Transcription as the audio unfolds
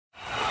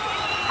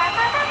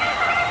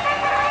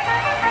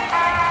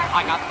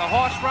I got the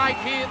horse right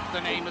here,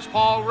 the name is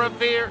Paul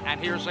Revere, and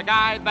here's a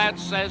guy that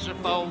says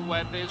if the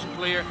weather is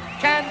clear,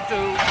 can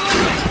do.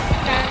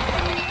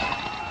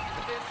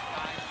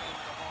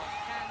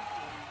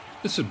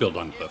 This is Bill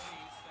Duncliffe.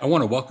 I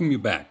want to welcome you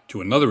back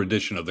to another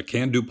edition of the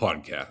Can Do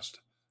podcast,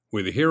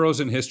 where the heroes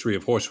and history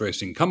of horse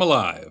racing come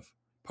alive,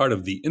 part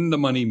of the In the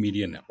Money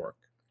Media Network.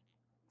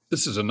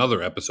 This is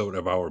another episode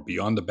of our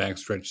Beyond the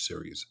Backstretch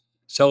series,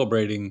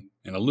 celebrating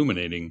and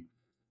illuminating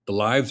the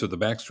lives of the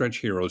backstretch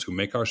heroes who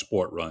make our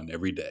sport run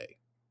every day.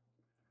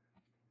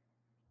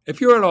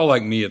 If you're at all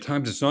like me, at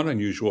times it's not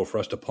unusual for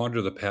us to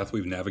ponder the path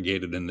we've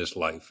navigated in this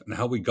life and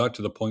how we got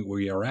to the point where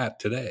we are at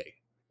today.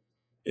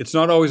 It's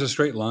not always a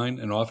straight line,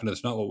 and often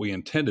it's not what we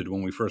intended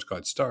when we first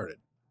got started.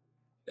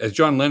 As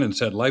John Lennon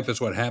said, life is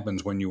what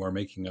happens when you are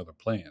making other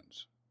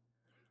plans.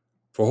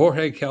 For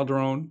Jorge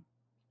Calderon,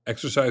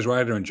 exercise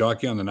rider and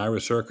jockey on the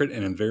NYRA circuit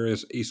and in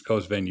various East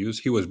Coast venues,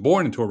 he was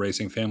born into a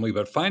racing family,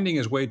 but finding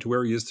his way to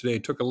where he is today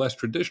took a less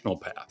traditional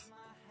path.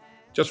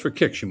 Just for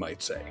kicks, you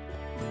might say.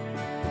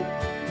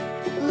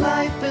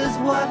 Life is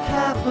what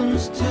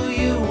happens to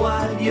you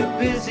while you're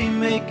busy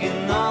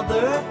making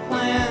other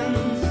plans.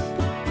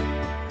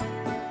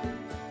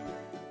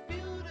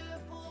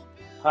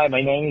 Hi,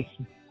 my name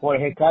is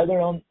Jorge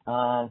Calderon.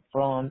 I'm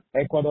from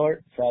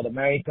Ecuador, South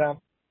America.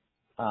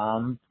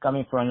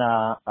 Coming from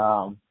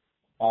a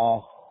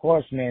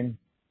horseman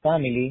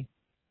family.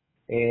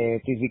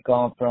 This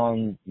become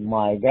from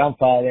my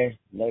grandfather.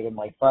 Later,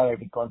 my father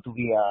became to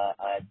be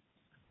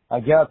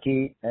a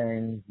jockey,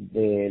 and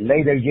the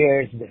later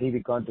years he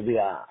became to be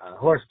a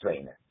horse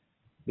trainer.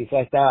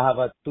 Besides that, I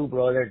have two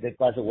brothers that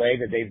passed away.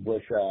 That they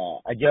was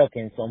a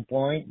jockey at some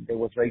point. They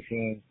was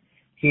racing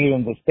here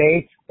in the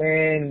States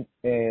and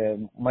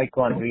my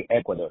country,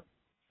 Ecuador.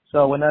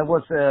 So when I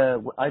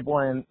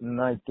born in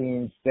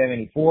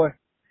 1974,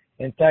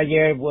 and that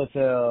year was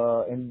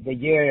in the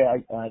year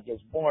I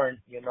just born.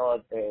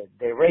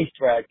 The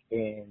racetrack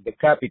in the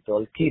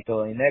capital,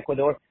 Quito, in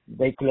Ecuador,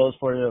 they closed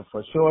for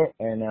sure.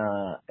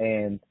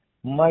 And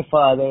my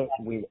father,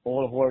 with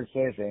all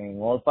horses and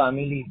all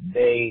family,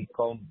 they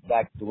come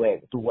back to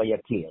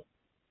Guayaquil,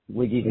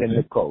 which is in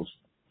the coast.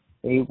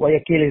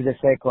 Guayaquil is the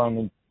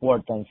second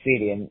important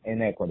city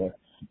in Ecuador.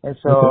 And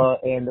so,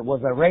 and there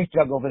was a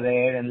racetrack over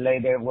there, and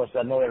later was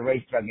another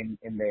racetrack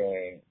in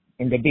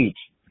the beach.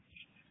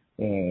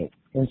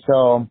 And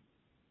so,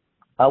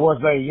 I was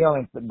very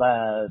young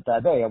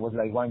that day. I was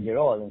like 1 year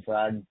old, and so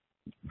I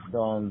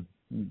don't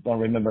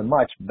remember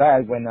much.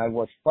 Back when I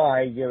was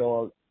 5 years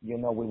old, we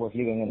was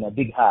living in a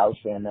big house,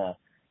 and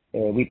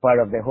we part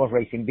of the horse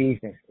racing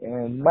business.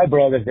 And my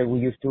brothers, that we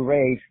used to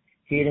race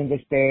here in the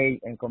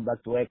state and come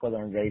back to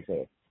Ecuador and race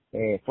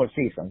for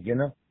seasons,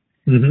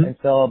 Mm-hmm. And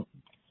so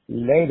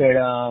later,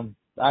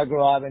 I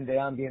grew up in the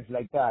ambience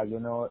like that,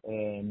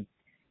 and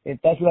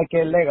that's like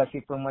a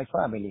legacy from my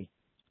family,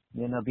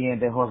 being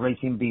the horse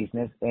racing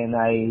business. And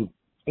I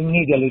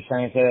immediately,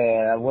 since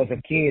I was a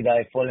kid,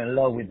 I fall in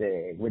love with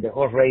the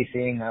horse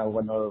racing. I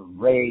want to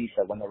race,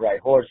 I want to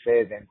ride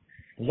horses, and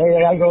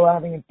later I grew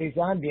up in this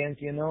ambience,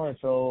 and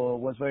so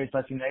was very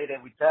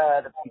fascinated with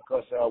that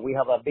because we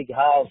have a big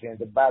house, and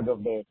the back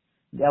of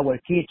our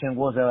kitchen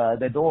was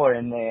the door,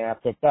 and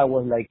after that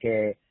was like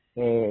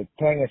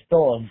 10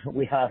 stalls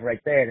we have right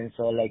there. And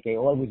so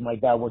always my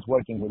dad was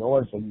working with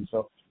horses, and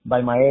so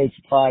by my age,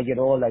 5 years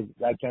old,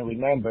 I can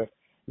remember,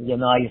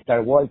 I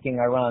started working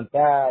around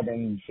that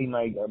and see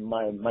my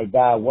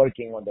dad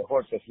working on the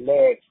horses'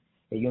 legs,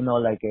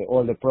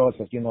 all the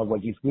process,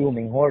 what he's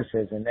grooming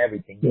horses and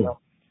everything,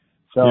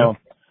 So, Yeah.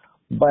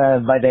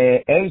 but by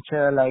the age,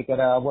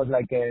 I was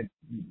like a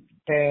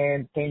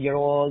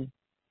 10-year-old,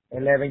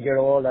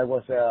 11-year-old, I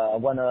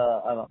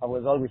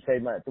was always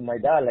saying to my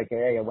dad,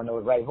 hey, I want to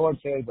ride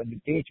horses. When you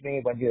teach me,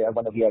 I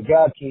want to be a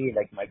jockey,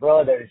 like my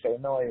brother. And so,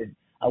 no,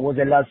 I was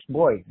the last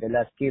boy, the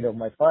last kid of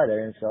my father.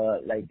 And so,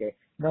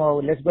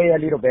 no, let's wait a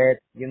little bit,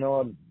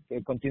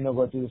 continue to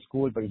go to the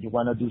school, but if you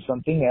want to do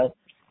something else,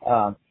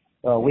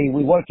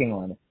 we working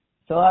on it.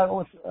 So I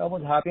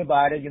was happy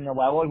about it. I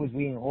always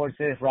been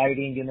horses,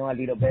 riding, a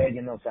little bit,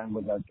 since I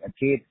was a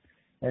kid.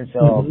 And so,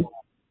 Mm-hmm.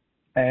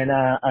 and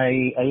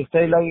I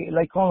stayed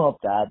like home of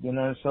that,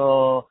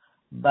 so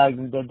back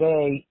in the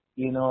day,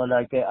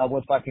 I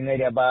was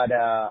fascinated about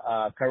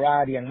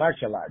karate and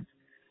martial arts,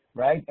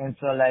 right? And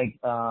so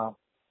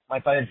my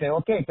father said,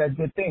 okay, that's a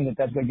good thing. If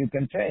that's what you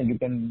can train. You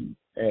can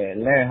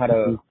learn how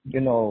to,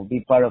 be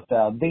part of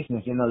the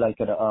business,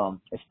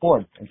 a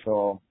sport. And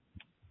so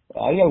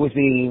I always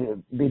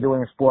be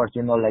doing sports,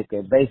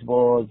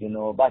 baseball,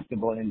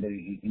 basketball in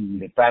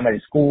the primary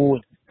school,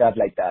 stuff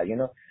like that,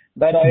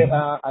 But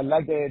I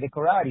like the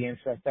karate, and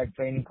so I started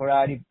training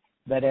karate.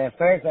 But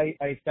first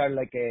I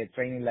started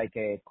training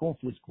a kung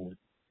fu school.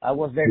 I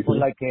was there for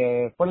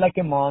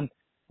a month,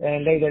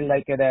 and later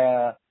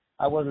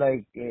I was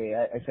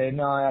I said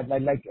no, I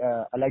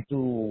like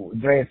to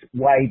dress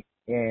white,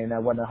 and I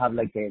want to have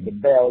the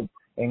belt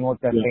and all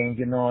that things.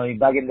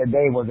 Back in the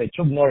day was the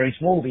Chuck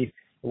Norris movies.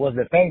 It was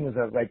the famous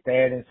right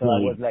there, and so I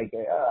was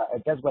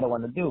that's what I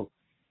want to do.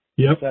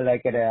 Yep. So I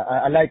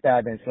like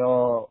that, and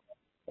so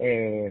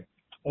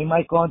in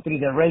my country,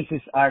 the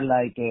races are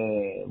like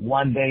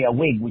one day a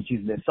week, which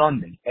is the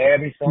Sunday.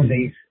 Every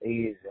Sunday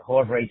is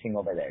horse racing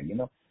over there.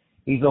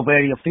 It's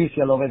very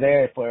official over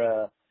there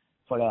for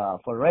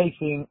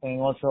racing,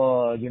 and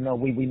also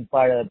we've been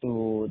part of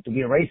to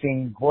be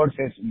racing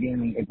horses,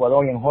 being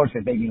Ecuadorian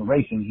horses. They've been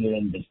racing here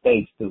in the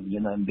States too,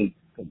 in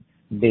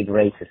big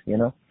races,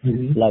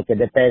 like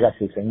the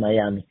Pegasus in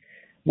Miami.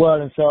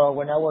 Well, and so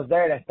when I was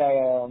there, I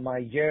started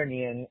my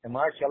journey in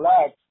martial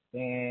arts,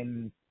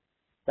 and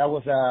that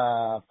was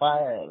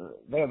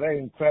very, very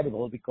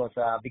incredible because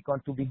I've become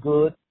to be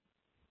good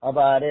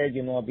about it,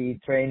 be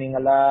training a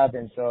lot,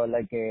 and so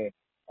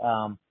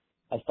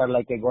I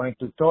started going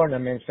to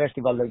tournaments,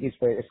 festivals like this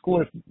for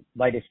schools,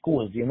 by the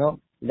schools,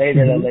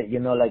 later,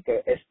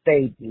 a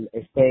state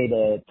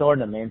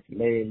tournaments,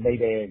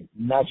 later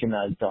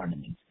national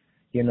tournaments,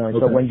 Okay.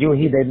 So when you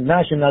hit the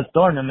national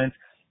tournaments,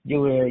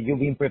 you've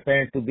been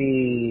prepared to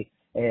be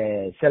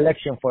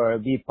selection for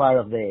be part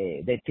of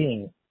the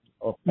team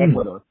of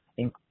Ecuador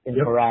in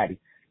karate.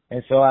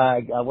 And so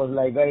I was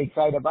very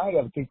excited about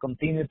it. I could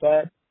continue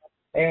that.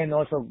 And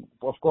also,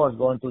 of course,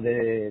 going to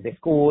the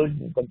school,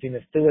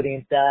 continue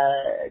studying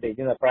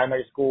that,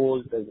 primary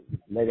school,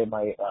 later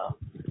my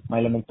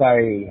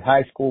elementary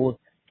high school.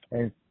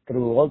 And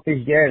through all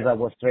these years, I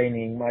was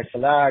training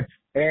martial arts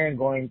and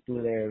going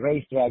to the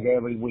racetrack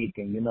every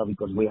weekend,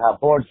 because we have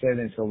horses,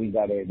 and so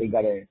they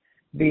gotta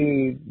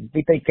be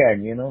take care,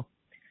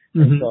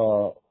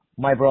 So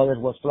my brothers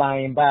was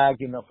flying back,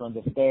 from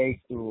the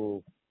States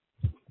to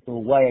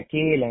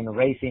Guayaquil and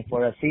racing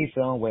for a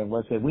season. When it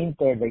was the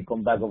winter, they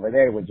come back over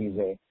there, which is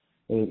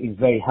it's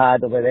very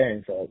hot over there,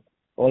 and so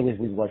always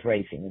we was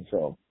racing. And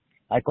so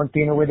I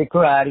continue with the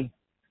karate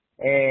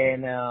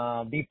and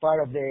be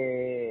part of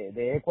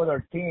the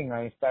Ecuador team.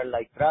 I start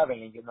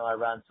traveling,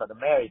 around South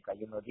America,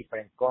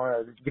 different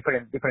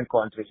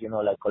countries,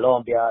 like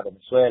Colombia,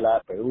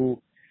 Venezuela,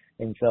 Peru,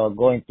 and so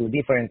going to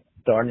different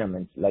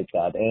tournaments like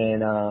that.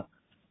 And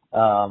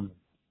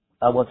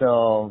I was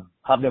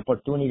have the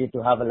opportunity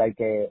to have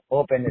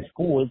open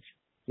schools,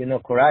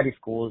 karate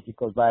schools,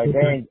 because by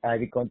then I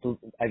become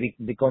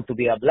to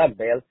be a black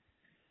belt,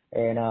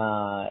 and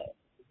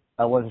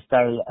I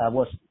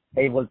was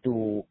able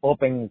to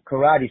open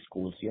karate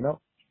schools,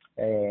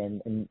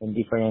 and in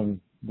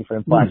different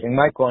parts in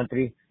my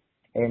country.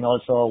 And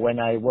also when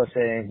I was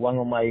one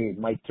of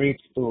my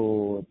trips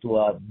to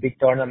a big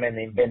tournament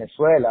in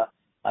Venezuela,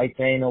 I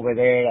trained over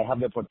there. I have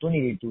the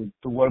opportunity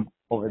to work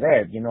over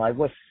there.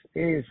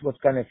 It was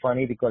kind of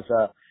funny because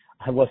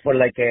I was for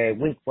a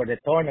week for the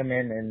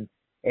tournament,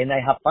 and I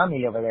have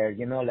family over there.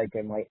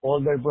 My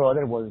older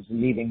brother was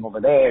living over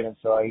there, and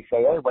so I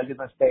say, hey, well, you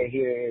can stay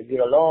here a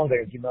little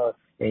longer,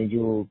 and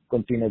you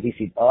continue to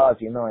visit us,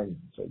 and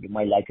so you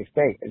might like to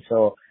stay. And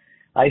so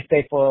I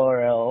stayed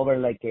for over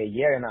a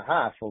year and a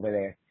half over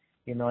there,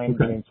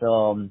 and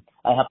so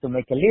I have to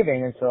make a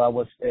living, and so I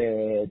was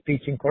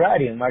teaching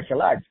karate and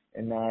martial arts,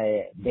 and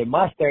the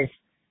masters,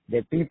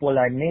 the people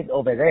I meet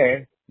over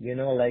there,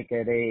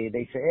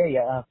 they say, hey,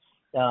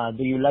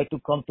 do you like to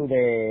come to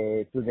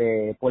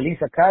the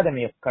police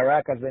academy of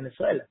Caracas,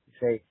 Venezuela? I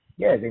say,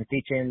 yes, I'm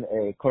teaching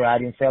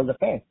karate and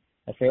self-defense.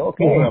 I say,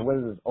 okay, I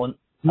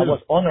was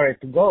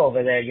honored to go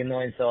over there,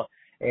 and so,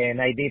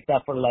 and I did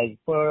that for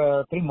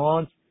 3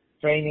 months,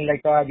 training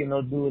like that,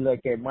 do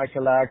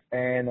martial arts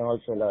and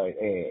also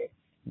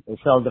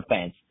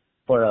self-defense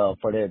for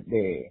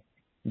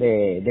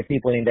the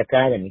people in the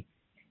academy.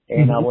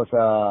 And I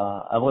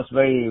was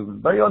very,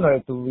 very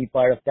honored to be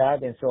part of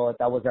that. And so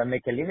I was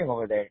make a living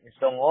over there. And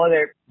some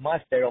other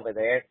master over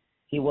there,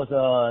 he was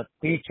a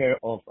teacher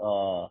of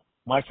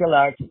martial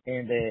arts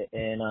in the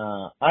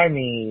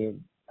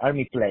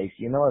army place,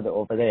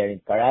 over there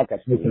in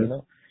Caracas,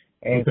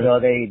 And so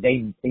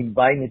they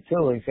invite me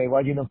too and say,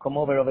 well, come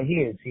over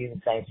here,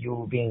 since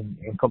you've been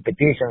in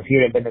competitions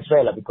here in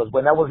Venezuela. Because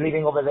when I was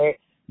living over there,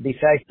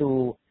 besides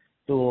to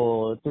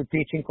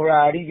teaching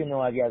karate,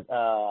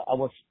 I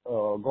was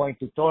going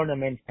to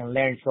tournaments and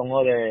learn some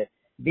other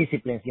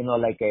disciplines,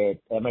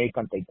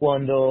 American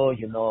Taekwondo,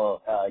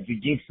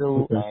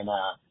 Jiu-Jitsu,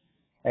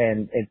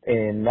 and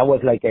that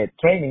was a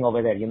training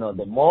over there.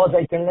 The most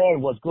I can learn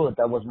was good.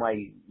 That was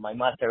my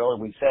master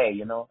always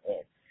say,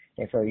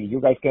 and so you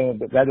guys can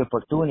get the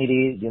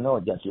opportunity,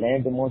 just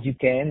learn the most you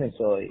can, and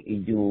so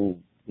you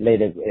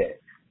later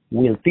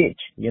will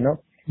teach,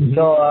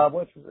 So I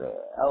was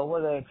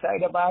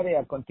excited about it.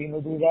 I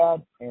continue to do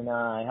that, and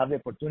I have the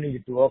opportunity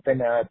to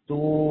open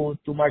two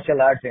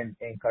martial arts in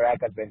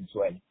Caracas,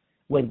 Venezuela,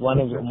 with one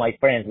of my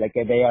friends.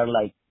 They are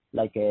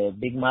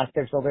big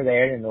masters over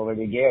there, and over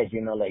the years,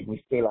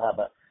 we still have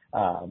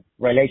a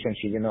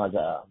relationship, as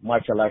a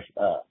martial arts.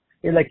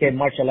 It's like a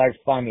martial arts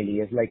family.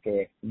 It's like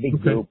a big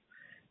group,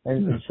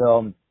 and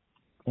so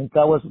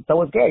that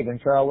was great.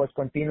 And so I was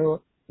continue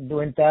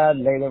doing that.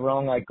 Later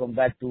on, I come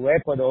back to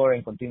Ecuador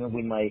and continue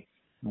with my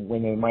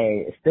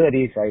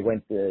studies. I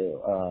went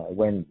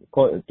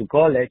to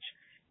college,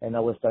 and I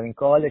was studying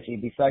college.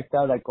 And besides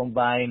that, I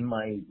combine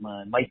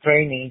my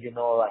training.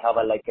 I have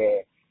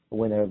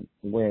when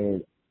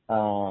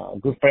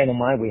good friend of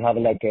mine, we have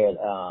like a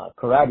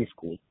karate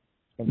school,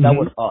 and that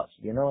was us,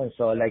 you know. And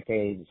so like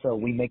so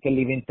we make a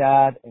living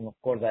that, and of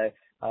course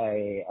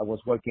I was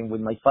working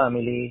with my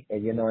family,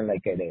 you know, in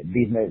like a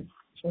business,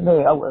 you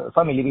know, our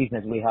family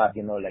business we have,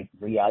 you know, like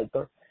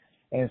realtor,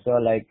 and so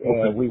like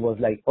we was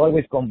like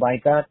always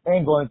combine that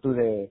and going to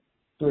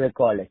the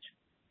college.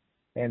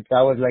 And so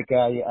I was like,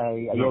 I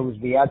always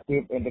be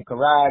active in the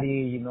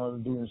karate, you know,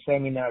 doing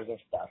seminars and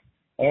stuff.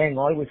 And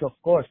always, of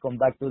course, come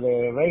back to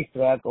the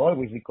racetrack,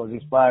 always because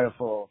it's part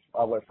of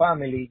our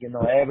family. You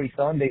know, every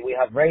Sunday we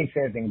have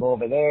races and go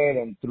over there,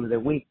 and through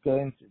the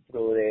weekends,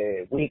 through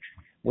the weeks,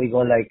 we go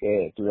like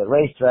to the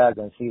racetrack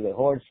and see the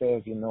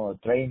horses, you know,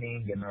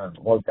 training, you know,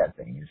 all that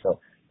thing. So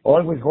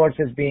always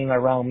horses being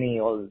around me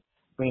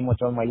pretty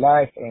much all my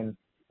life. And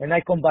I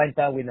combined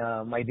that with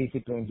my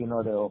disciplines, you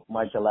know, the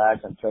martial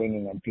arts and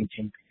training and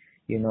teaching,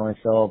 you know. And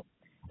so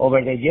over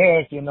the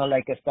years, you know,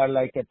 like I start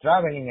like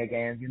traveling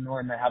again, you know,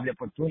 and I have the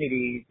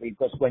opportunity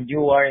because when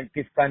you are in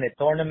this kind of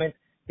tournament,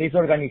 these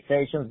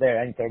organizations,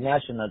 they're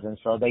internationals, and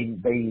so they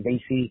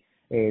see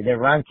the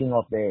ranking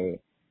of the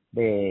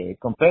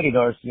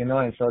competitors, you know,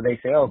 and so they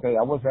say, okay,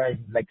 I was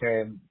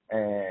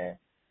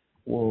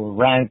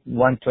ranked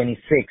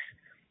 126.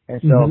 And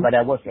so, but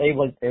I was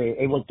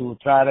able to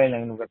travel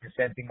and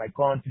representing my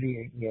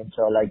country. And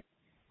so, like,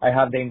 I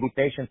have the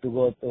invitation to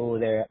go to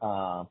the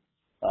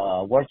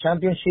World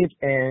Championships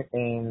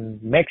in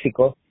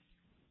Mexico.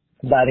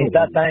 But at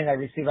that time, I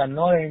received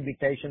another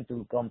invitation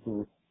to come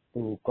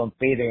to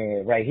compete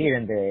right here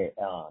in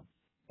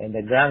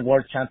the Grand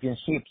World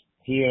Championships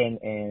here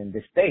in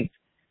the States.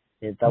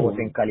 That was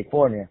in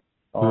California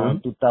on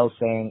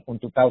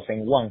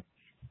 2001.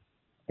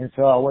 And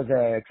so I was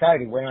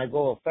excited when I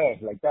go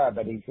first like that,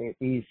 but it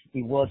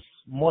was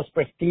most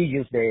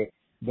prestigious, the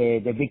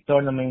big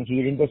tournament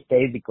here in the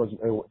States, because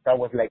that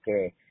was like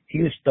a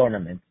huge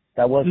tournament.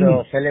 That was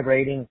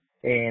celebrating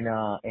in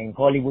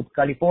Hollywood,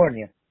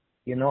 California,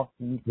 you know,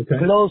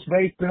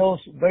 very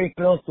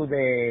close to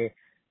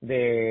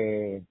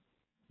the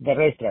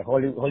racetrack,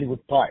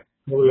 Hollywood Park.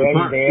 Very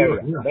in the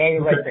area, very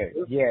right there.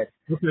 Yes.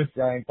 Okay.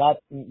 So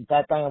in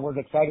that time I was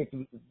excited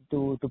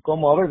to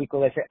come over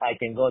because I said I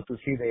can go to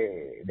see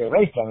the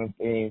racetrack.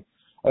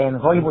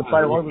 And Hollywood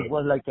Park always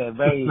was like a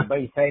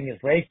very famous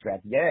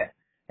racetrack. Yeah.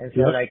 And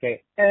so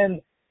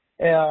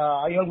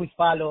I always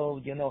follow,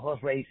 you know,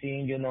 horse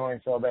racing, you know,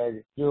 and so but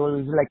it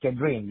was like a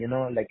dream, you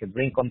know, like a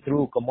dream come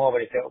true, come over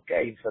and say,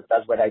 okay, so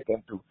that's what I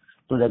came to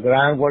the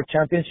Grand World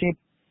Championship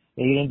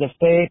here in the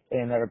States,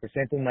 and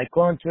representing my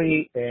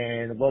country,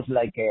 and it was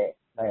like a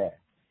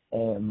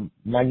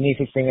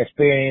magnificent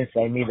experience.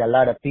 I meet a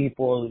lot of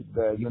people,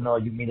 you know,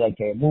 you meet like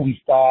movie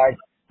stars,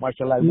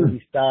 martial arts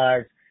movie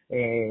stars,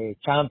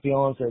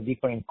 champions of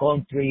different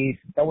countries.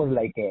 That was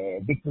like a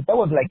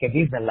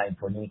Disneyland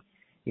for me,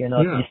 you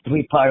know, just to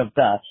be part of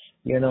that,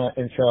 you know.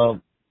 And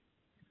so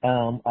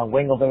I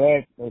went over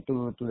there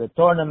to the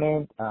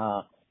tournament.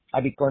 I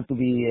became to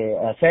be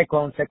a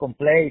second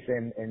place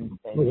in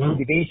two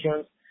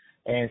divisions.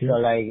 And so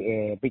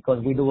like,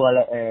 because we do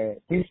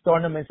these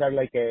tournaments are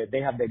like,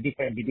 they have the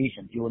different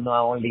divisions. You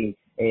not only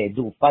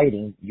do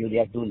fighting, you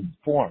just do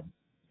form.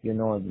 You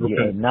know,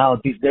 now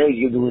these days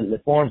you do the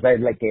forms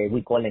that like,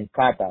 we call them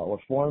kata or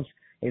forms.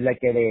 It's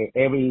like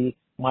every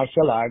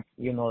martial art,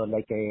 you know,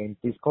 like in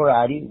this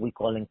karate, we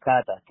call them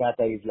kata.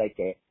 Kata is like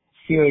a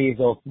series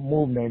of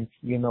movements,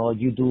 you know,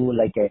 you do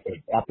like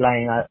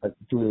applying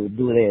to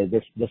do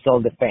the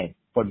self-defense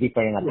for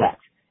different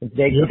attacks.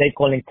 They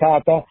call it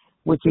kata,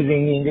 which is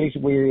in English,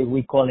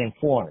 we call them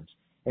forms.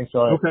 And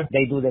so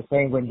they do the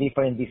same with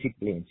different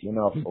disciplines, you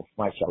know, of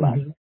martial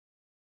arts.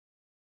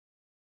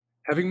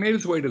 Having made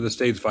his way to the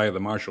States via the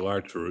martial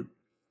arts route,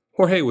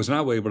 Jorge was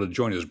now able to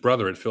join his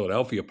brother at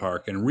Philadelphia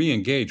Park and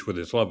re-engage with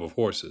his love of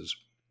horses,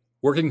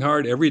 working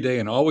hard every day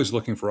and always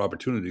looking for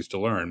opportunities to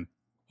learn,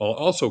 while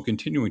also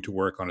continuing to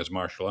work on his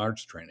martial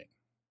arts training.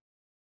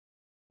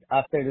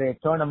 After the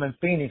tournament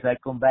finished, I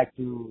come back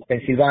to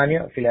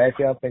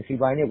Philadelphia,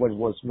 Pennsylvania, where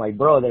was my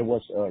brother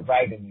was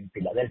riding in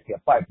Philadelphia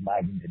Park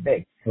back in the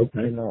day.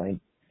 You know,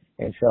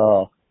 and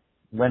so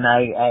when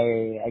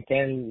I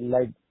came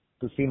like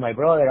to see my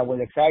brother, I was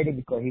excited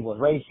because he was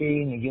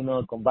racing, and you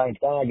know, combined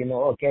time, you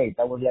know, okay,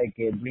 that was like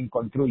a dream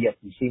come true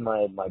just to see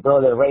my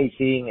brother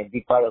racing and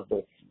be part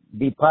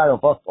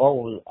of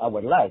all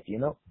our life, you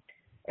know.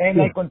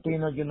 And I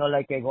continued, you know,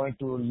 like going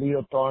to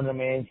little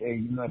tournaments,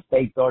 you know,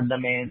 state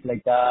tournaments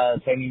like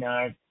that,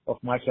 seminars of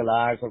martial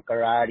arts or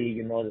karate,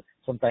 you know,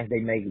 sometimes they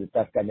make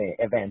that kind of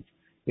events,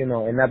 you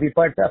know, and I be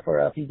part of that for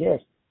a few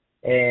years.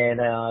 And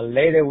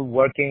later we're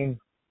working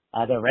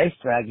at a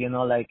racetrack, you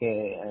know, like,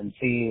 and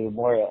be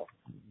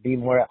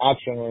more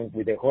action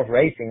with the horse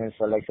racing. And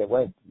so like I said,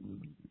 well,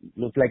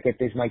 looks like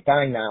it is my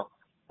time now.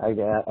 I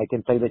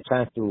can take the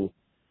chance to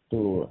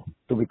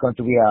become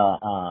to be a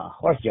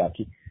horse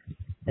jockey.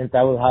 And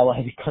that was how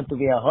I became to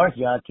be a horse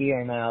jockey.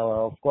 And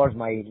of course,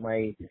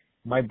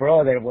 my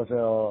brother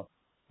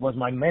was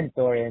my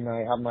mentor, and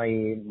I have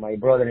my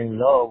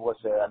brother-in-law was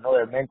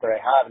another mentor I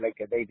have. Like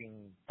they've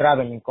been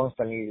traveling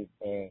constantly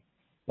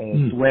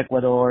to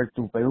Ecuador,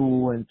 to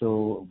Peru, and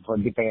for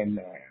different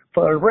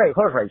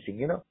horse racing,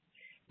 you know.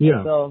 Yeah.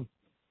 And so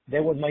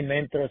there was my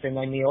mentors, and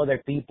I knew other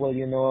people,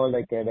 you know,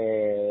 like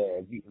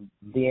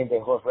being the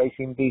horse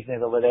racing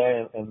business over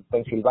there in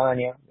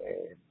Pennsylvania,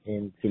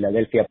 in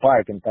Philadelphia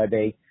Park, and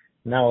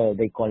now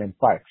they call them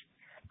parks.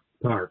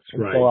 Parks,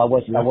 And right. so I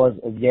was,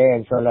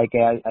 and so like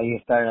I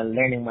started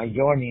learning my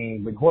journey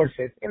with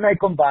horses, and I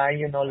combined,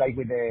 you know, like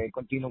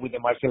continue with the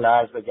martial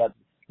arts, but just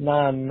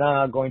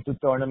not going to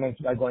tournaments,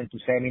 but going to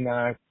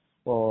seminars,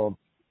 or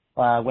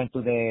went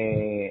to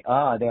the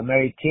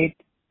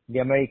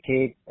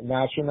American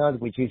Nationals,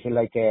 which is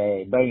like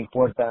a very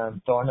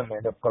important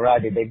tournament of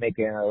karate they make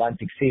in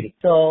Atlantic City.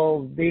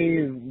 So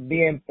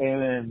being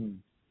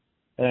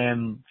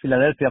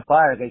Philadelphia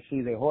Park, I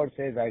see the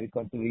horses. I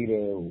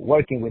continue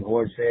working with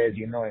horses.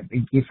 You know,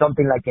 it's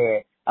something like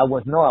I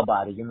was know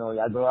about it. You know,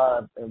 I grew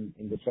up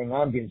in the same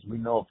ambience. We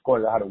know, of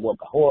course, how to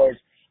walk a horse,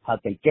 how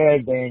to take care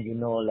of them. You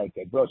know, like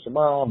brush them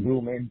out,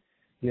 grooming.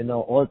 You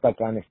know, all that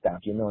kind of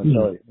stuff. You know,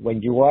 so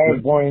when you are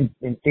born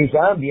in this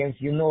ambience,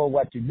 you know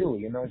what to do.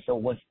 You know, so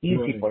it was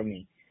easy for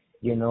me.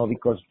 You know,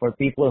 because for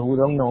people who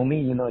don't know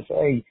me, you know, say,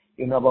 hey,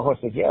 you know about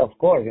horses? Yeah, of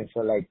course. And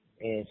so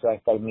so I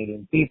started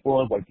meeting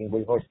people, working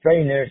with horse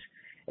trainers,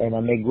 and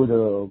I made good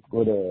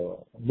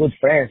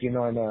friends, you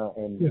know,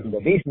 in the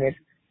business.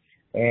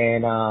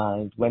 And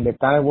when the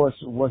time was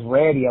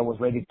ready, I was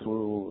ready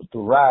to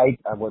ride.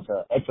 I was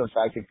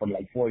exercising for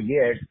like 4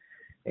 years.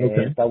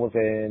 And that was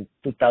in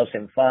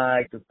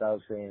 2005,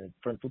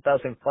 from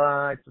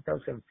 2005,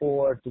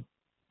 2004,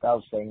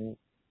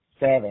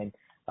 2007.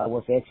 I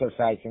was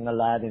exercising a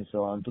lot, and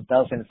so in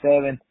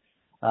 2007,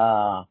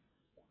 I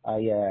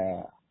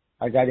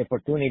got the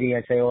opportunity.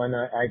 I say, oh, and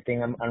I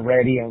think I'm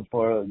ready. And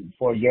for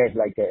 4 years,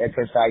 like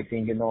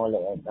exercising, you know,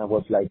 I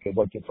was like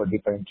working for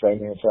different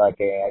trainers, so I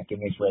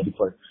think it's ready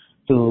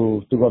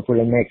to go for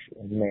the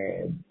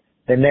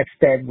next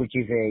step, which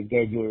is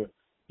get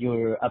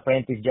your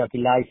apprentice jockey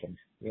license,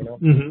 you know.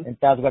 And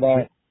that's what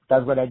I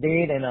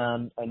did, and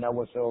I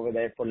was over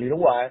there for a little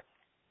while.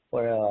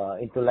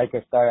 Until like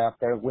I started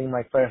after winning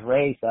my first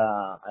race,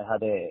 I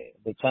had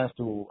the chance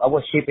I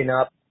was shipping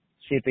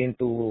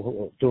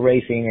to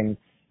racing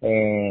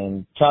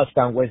in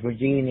Charlestown, West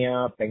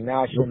Virginia, Penn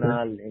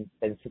National, in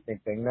Penn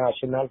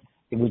National,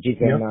 which is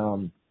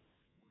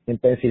in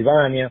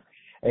Pennsylvania,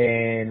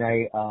 and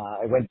I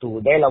went to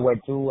Delaware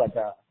too as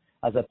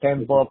a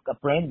 10-buck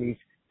apprentice.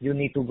 You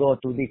need to go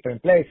to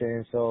different places,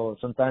 and so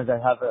sometimes I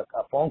have a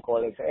phone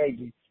call and say, hey,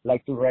 you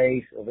like to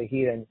race over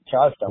here in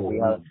Charleston? We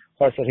have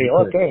horses here.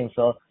 Okay, and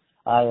so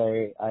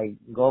I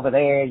go over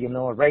there, you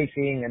know,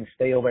 racing and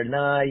stay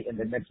overnight, and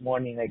the next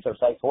morning I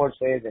exercise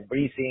horses and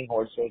breathing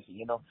horses,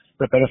 you know,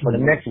 prepare for the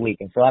next week.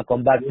 And so I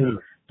come back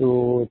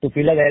to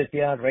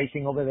Philadelphia,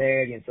 racing over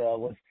there, and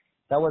so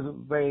that was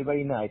very,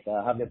 very nice.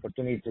 I have the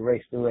opportunity to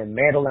race too in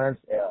Meadowlands,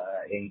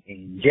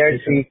 in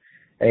Jersey,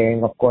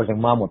 and of course in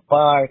Mammoth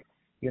Park.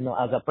 You know,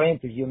 as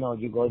apprentice, you know,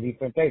 you go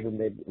different places,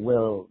 and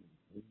where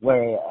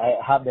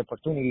I have the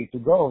opportunity to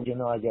go, you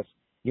know,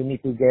 you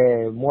need to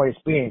get more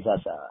experience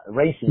as a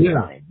racing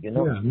time, you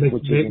know,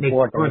 which is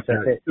important.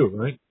 Too,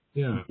 right?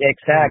 Yeah.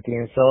 Exactly.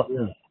 And so,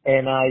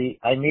 and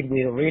I meet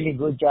with really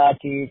good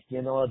jockeys,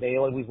 you know, they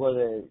always was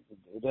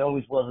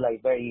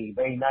like very,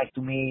 very nice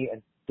to me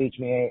and teach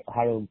me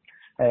how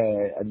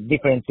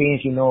different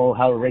things, you know,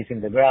 how to race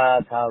in the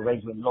grass, how to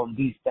race with long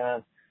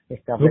distance and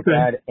stuff like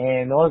that.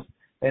 And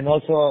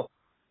also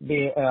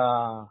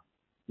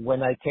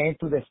when I came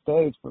to the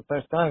States for the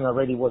first time, I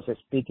already was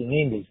speaking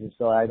English, and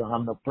so I don't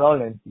have no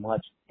problem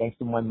much thanks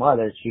to my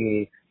mother.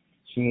 She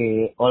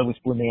always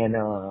put me in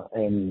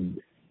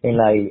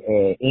like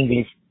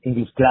English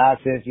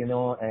classes, you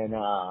know, and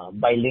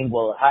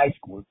bilingual high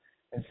school,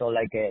 and so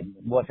like it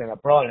wasn't a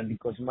problem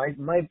because my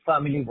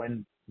family,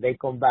 when they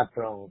come back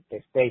from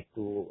the States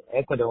to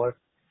Ecuador,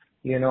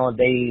 you know,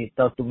 they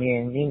talk to me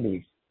in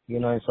English, you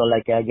know, and so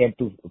like I get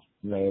to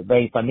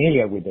very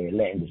familiar with the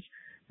language.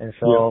 And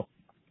so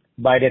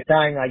by the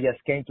time I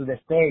just came to the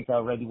States, I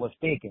already was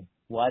speaking.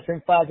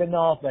 Wasn't fast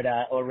enough, but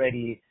I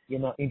already, you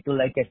know, into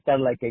like I start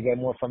like I get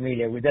more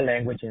familiar with the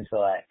language, and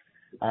so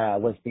I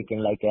was speaking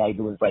like I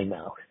do it right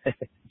now.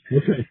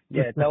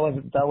 Yeah, that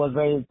was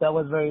very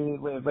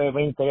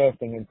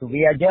interesting. And to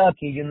be a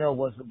jockey, you know,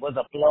 was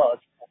a plus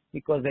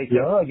because they say,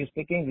 oh, you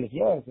speak English,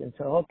 yes. And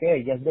so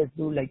okay, just let's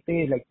do like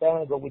this, like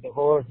that, go with the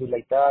horse, do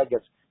like that,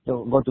 just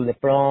go to the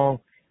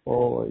front.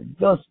 Or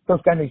those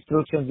kind of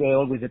instructions they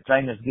always the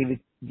trainers give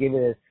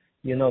it,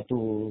 you know,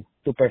 to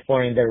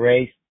perform in the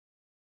race.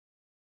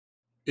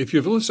 If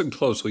you've listened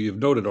closely, you've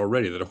noted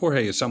already that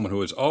Jorge is someone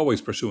who is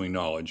always pursuing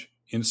knowledge,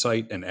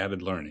 insight, and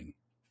added learning.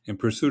 In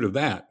pursuit of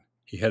that,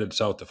 he headed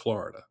south to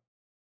Florida.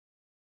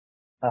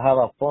 I have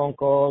a phone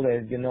call,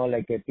 you know,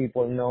 like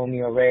people know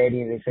me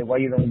already. They say, why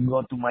you don't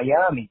go to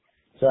Miami?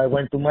 So I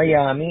went to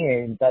Miami,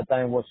 and that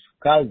time was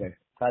Calder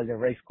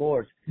race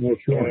course. Yeah,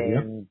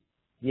 sure,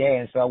 Yeah,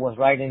 and so I was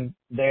riding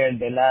there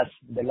the last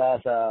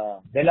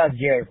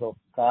years of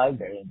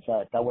Calder, and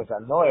so that was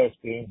another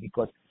experience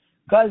because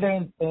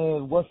Calder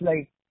was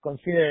like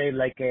considered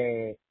like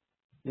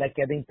like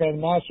the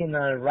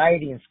international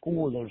riding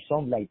school or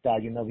something like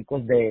that,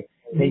 because the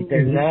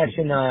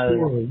international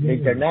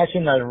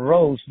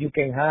roads you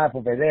can have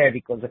over there,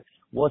 because it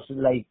was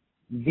like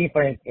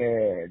different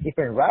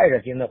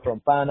riders, from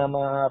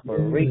Panama,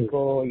 Puerto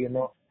Rico,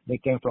 they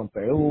came from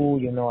Peru,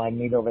 I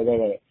meet over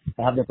there,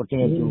 I have the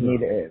opportunity to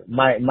meet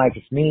Mike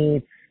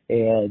Smith,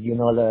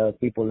 the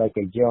people like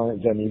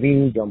Johnny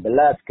V, John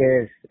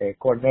Velasquez,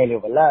 Cornelio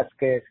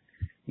Velasquez,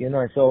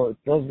 and so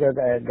those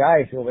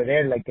guys over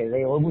there, like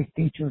they always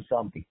teach you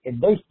something.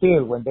 And they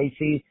still, when they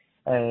see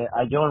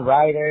a young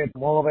rider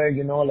come over,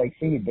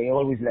 they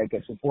always like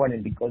support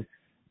him, because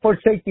for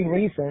safety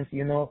reasons,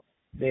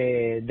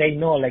 they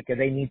know like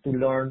they need to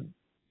learn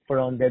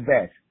from the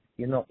best.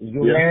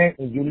 Learn,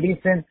 if you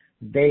listen,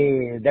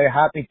 they're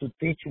happy to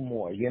teach you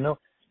more,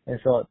 and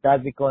so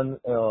that's become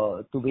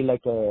to be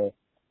like a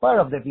part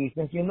of the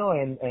business,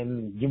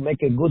 and you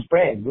make a good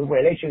friend, good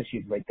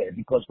relationship right there,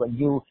 because when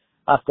you,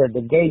 after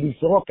the gate is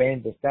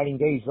open, the starting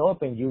gate is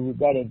open, you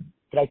gotta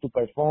try to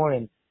perform,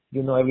 and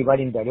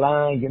everybody in their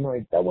line,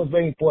 that was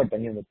very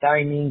important,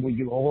 timing with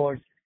your horse.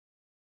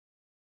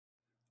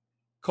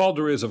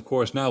 Calder is, of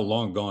course, now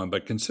long gone,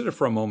 but consider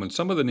for a moment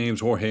some of the names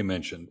Jorge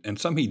mentioned, and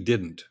some he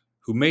didn't,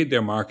 who made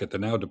their mark at the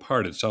now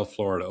departed South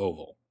Florida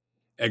Oval.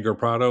 Edgar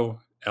Prado,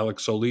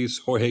 Alex Solis,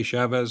 Jorge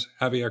Chavez,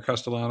 Javier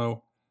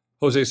Castellano,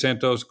 Jose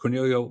Santos,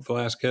 Cornelio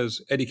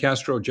Velasquez, Eddie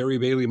Castro, Jerry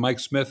Bailey,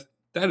 Mike Smith.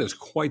 That is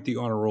quite the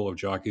honor roll of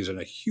jockeys, and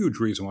a huge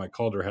reason why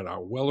Calder had a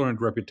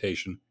well-earned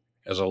reputation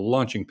as a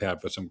launching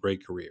pad for some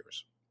great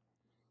careers.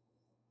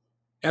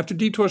 After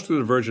detours through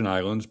the Virgin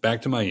Islands,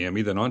 back to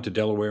Miami, then on to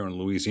Delaware and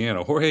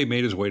Louisiana, Jorge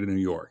made his way to New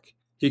York.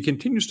 He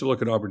continues to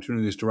look at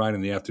opportunities to ride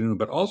in the afternoon,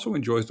 but also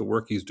enjoys the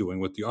work he's doing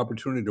with the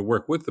opportunity to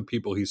work with the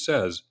people he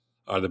says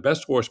are the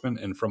best horsemen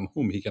and from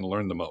whom he can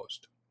learn the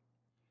most.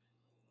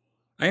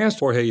 I asked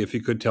Jorge if he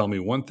could tell me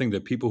one thing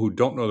that people who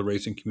don't know the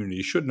racing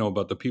community should know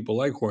about the people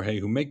like Jorge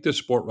who make this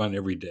sport run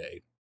every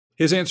day.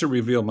 His answer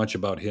revealed much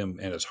about him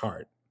and his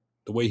heart,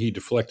 the way he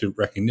deflected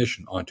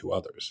recognition onto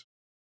others.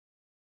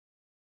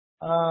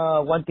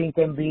 One thing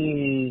can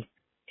be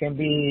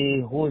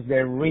who's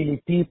the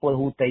really people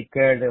who take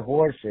care of the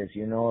horses,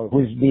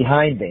 who's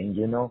behind them,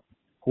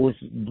 who's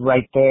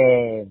right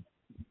there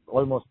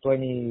almost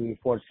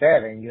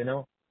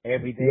 24/7,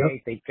 every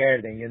day, take care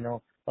of them,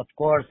 Of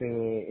course,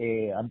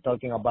 I'm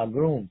talking about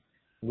grooms.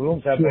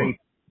 Grooms are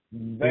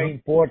very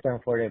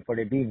important for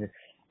the business.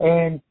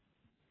 And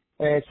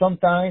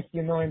sometimes,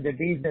 in the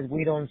business,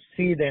 we don't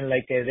see them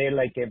like they're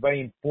like a very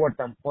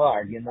important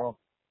part, of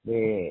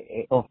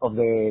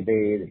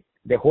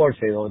the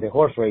horses or the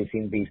horse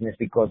racing business,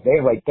 because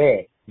they're right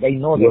there. They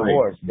know the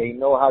horse. They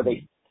know how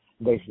they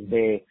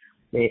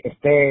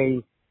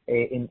stay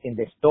in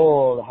the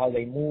stall, how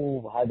they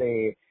move, how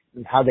they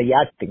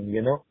acting,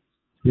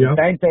 Yeah.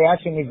 Time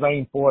interaction is very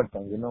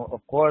important,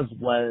 Of course,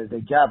 while the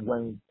job,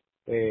 when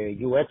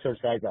you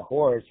exercise a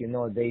horse,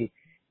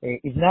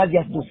 it's not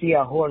just to see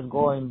a horse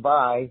going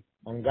by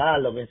and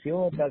gallop and say,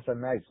 oh, that's a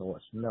nice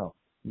horse. No,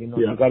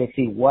 you got to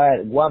see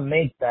what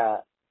makes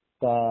the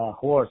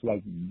horse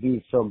like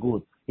be so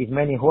good. It's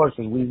many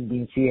horses we've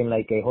been seeing,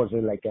 like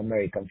horses like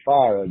American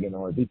Pharaoh,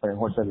 different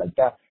horses like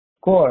that.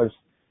 Of course,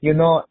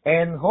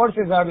 and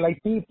horses are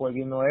like people,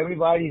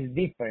 everybody is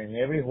different.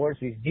 Every horse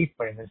is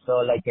different, and so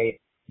like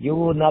you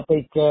would not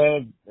take care,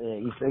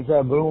 if it's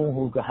a groom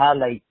who has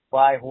like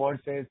 5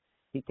 horses,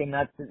 he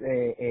cannot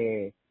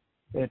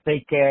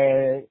take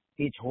care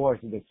each horse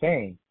the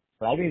same.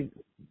 Probably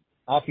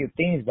a few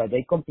things, but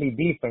they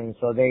completely different,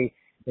 so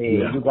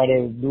you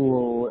gotta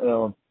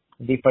do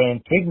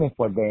different treatment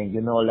for them,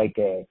 like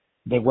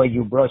the way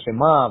you brush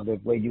them up, the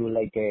way you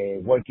like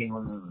working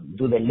on,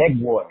 do the leg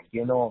work,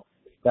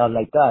 stuff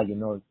like that,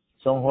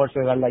 Some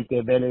horses are like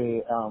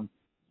very,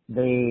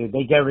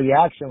 they get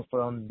reactions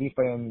from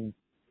different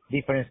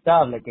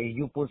stuff. Like if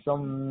you put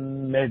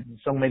some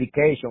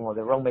medication or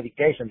the wrong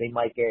medication, they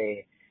might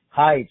get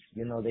hives,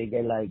 they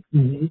get like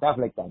stuff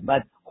like that.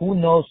 But who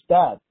knows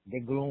that? The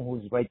groom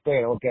who's right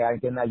there. Okay, I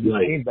cannot use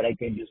this, but I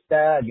can use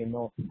that.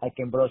 I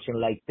can brush them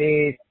like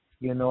this.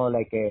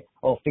 Like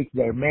or fix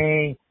their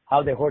mane.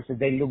 How the horses,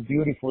 they look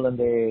beautiful in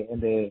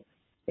the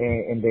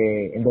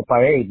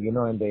parade.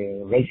 In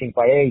the racing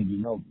parade.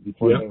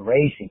 Before the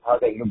racing, how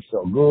they look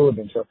so good,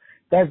 and so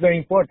that's very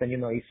important.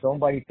 If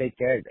somebody take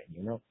care of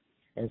them.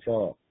 And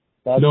so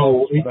that's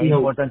very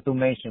important to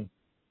mention.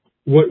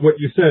 What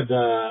you said,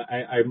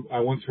 I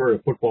once heard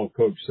a football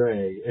coach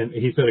say, and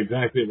he said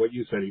exactly what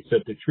you said. He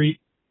said to treat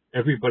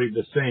everybody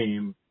the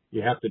same,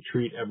 you have to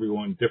treat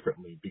everyone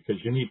differently,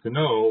 because you need to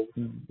know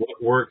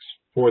what works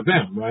for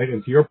them, right?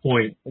 And to your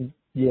point, it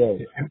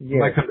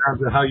might come down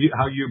to how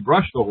you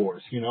brush the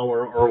horse,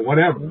 or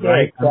whatever,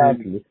 right?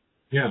 Exactly.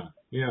 Yeah.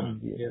 Yes.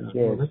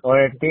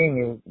 Or a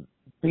thing is,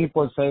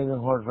 people say in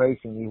horse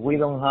racing,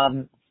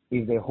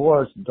 if the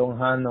horse don't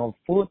have no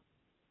food,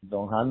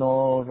 don't have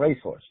no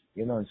racehorse,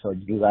 and so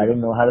you gotta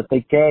know how to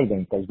take care of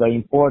them. That's very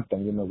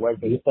important, where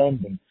they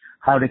spend them,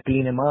 how to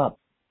clean them up.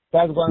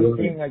 That's one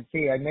thing I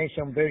see. I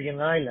mentioned Virgin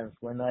Islands.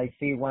 When I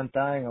see one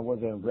time, I was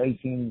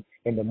racing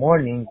in the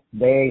morning,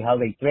 how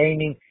they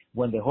training.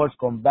 When the horse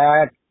come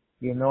back,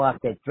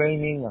 after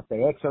training,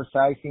 after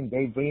exercising,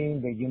 they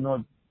bring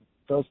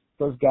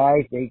those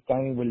guys, they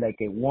come with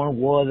like a warm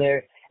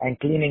water and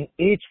cleaning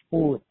each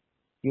food,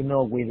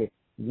 with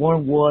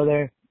warm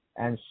water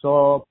and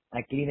soap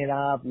and clean it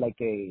up like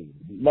you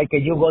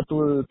go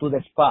to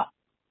the spa.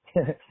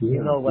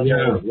 Wow.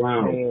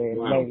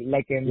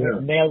 Like a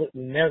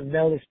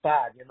nail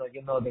spa,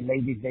 the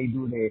ladies, they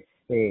do the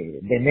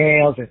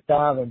nails and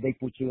stuff, and they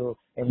put you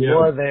in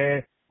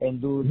water and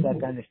do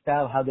that kind of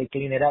stuff, how they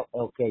clean it up.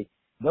 Okay.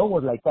 That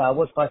was like that. I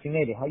was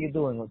fascinated. How you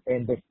doing?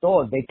 And the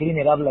store, they clean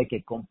it up like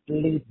a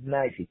complete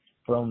nice,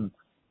 from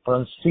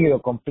zero,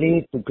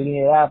 complete to clean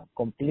it up,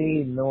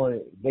 complete.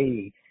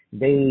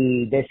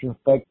 They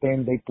disinfect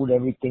them. They put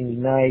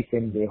everything nice,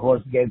 and the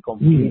horse get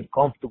complete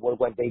comfortable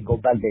when they go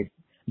back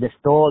the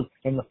stall.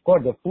 And of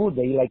course, the food,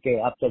 they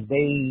after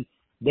they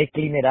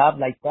clean it up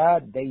like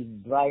that, they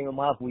dry them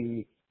up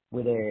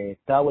with a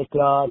towel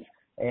cloth,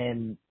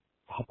 and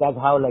that's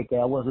how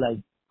I was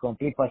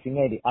completely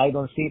fascinated. I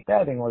don't see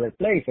that in other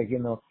places,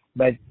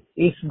 but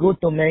it's good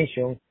to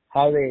mention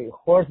how the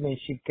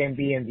horsemanship can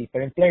be in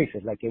different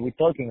places, like we're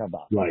talking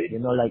about. Right.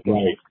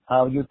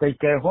 How you take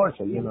care of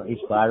horses,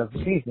 it's part of the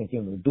business,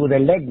 do the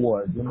leg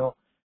work,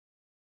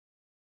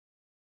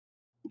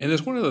 And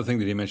there's one other thing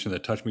that he mentioned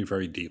that touched me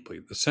very deeply,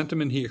 the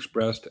sentiment he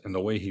expressed and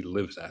the way he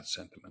lives that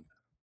sentiment.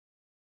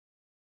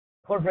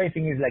 Horse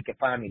racing is like a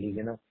family,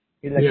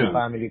 It's like a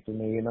family to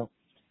me, And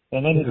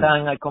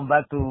anytime I come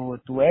back to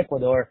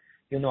Ecuador,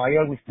 I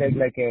always take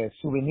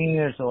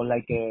souvenirs or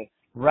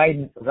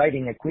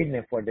riding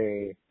equipment for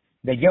the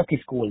jockey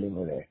school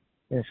there.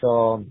 And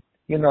so,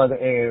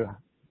 the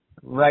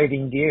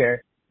riding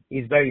gear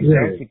is very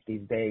expensive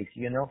these days,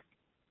 And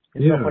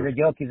so for the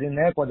jockeys in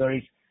Ecuador,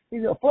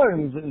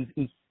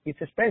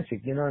 it's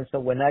expensive, And so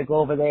when I go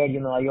over there,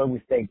 I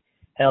always take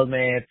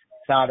helmets,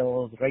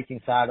 saddles,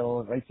 racing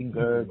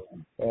girds,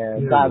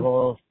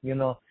 goggles,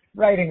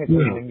 riding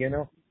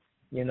equipment,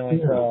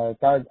 So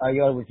that I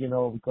always,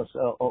 because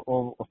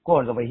of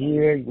course over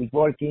here we're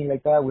working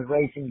like that, we're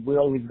racing, we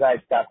always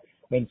got stuff.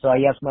 And so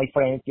I asked my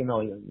friends,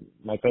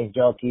 my friends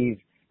jockeys,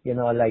 hey,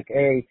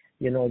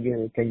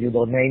 can you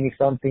donate me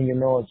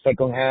something,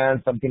 second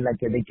hand, something like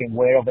they can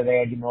wear over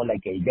there,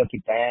 like a jockey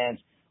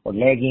pants or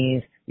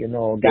leggings,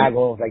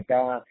 goggles like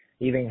that,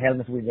 even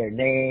helmets with their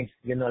names,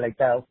 like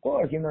that, of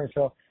course,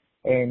 so,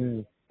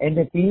 and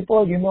the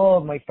people,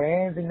 my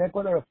friends in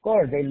Ecuador, of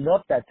course, they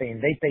love that thing.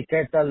 They take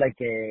care of that like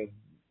a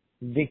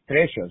big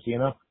treasures,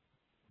 having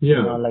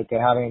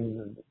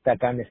that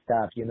kind of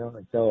stuff,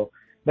 So,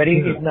 but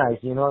it is nice,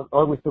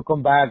 always to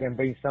come back and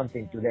bring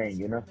something to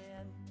them,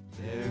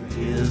 There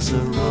is a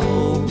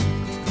road,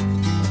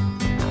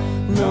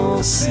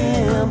 no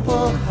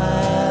simple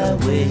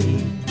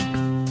highway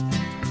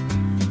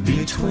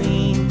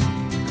between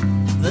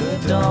the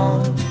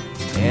dawn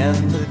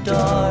and the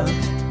dark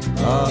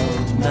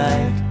of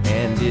night.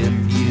 And if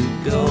you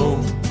go,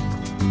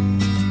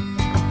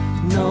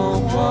 no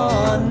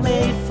one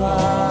may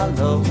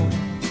follow.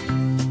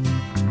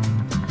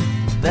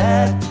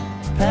 That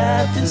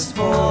path is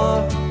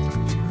for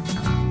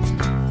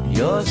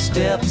your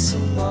steps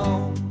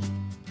alone.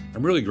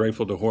 I'm really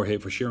grateful to Jorge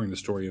for sharing the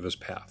story of his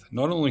path,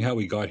 not only how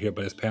he got here,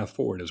 but his path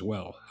forward as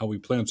well, how he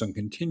plans on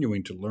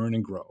continuing to learn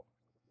and grow.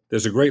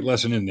 There's a great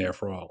lesson in there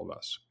for all of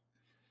us.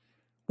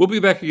 We'll be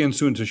back again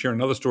soon to share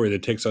another story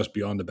that takes us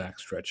beyond the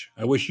backstretch.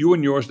 I wish you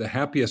and yours the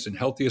happiest and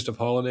healthiest of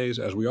holidays.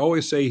 As we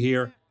always say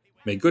here,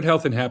 may good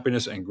health and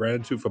happiness and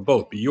gratitude for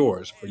both be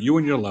yours, for you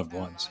and your loved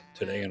ones,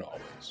 today and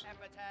always.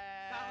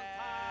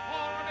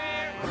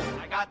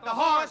 I got the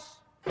horse.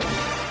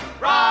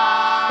 Ride!